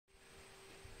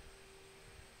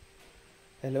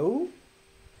Hello,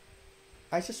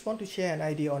 I just want to share an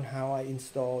idea on how I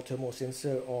install Thermo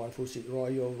Sensor on Fuji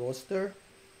Royal Roaster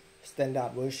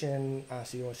standard version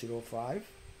R-005.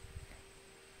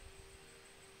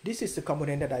 This is the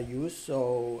component that I use,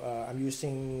 so I'm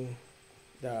using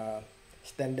the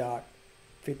standard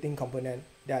fitting component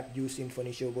that used in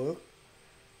furniture work,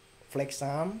 flex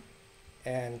arm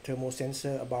and Thermo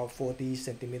Sensor about 40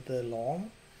 centimeter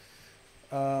long.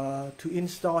 To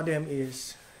install them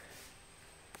is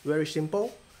very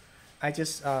simple. I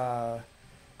just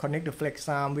connect the flex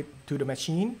arm to the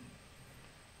machine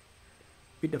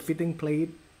with the fitting plate,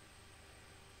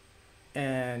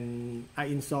 and I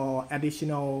install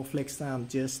additional flex arm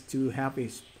just to have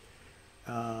it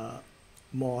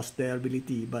more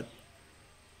stability, but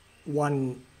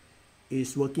one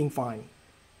is working fine.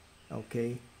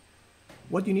 Okay,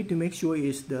 what you need to make sure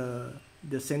is the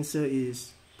sensor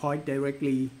is point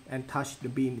directly and touch the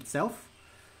beam itself,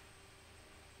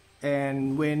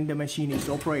 and when the machine is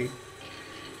operated,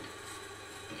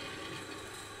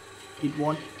 it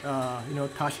won't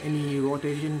touch any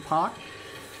rotation part.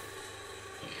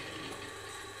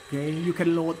 Okay, you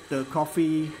can load the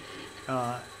coffee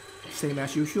same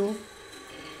as usual,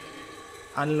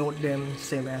 unload them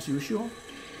same as usual.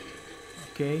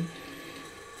 Okay,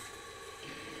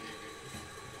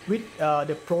 with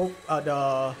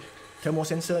the Thermo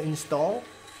Sensor installed,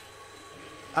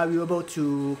 I will be able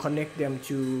to connect them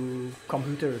to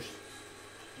computers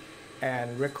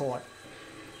and record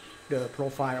the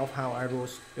profile of how I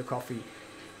roast the coffee.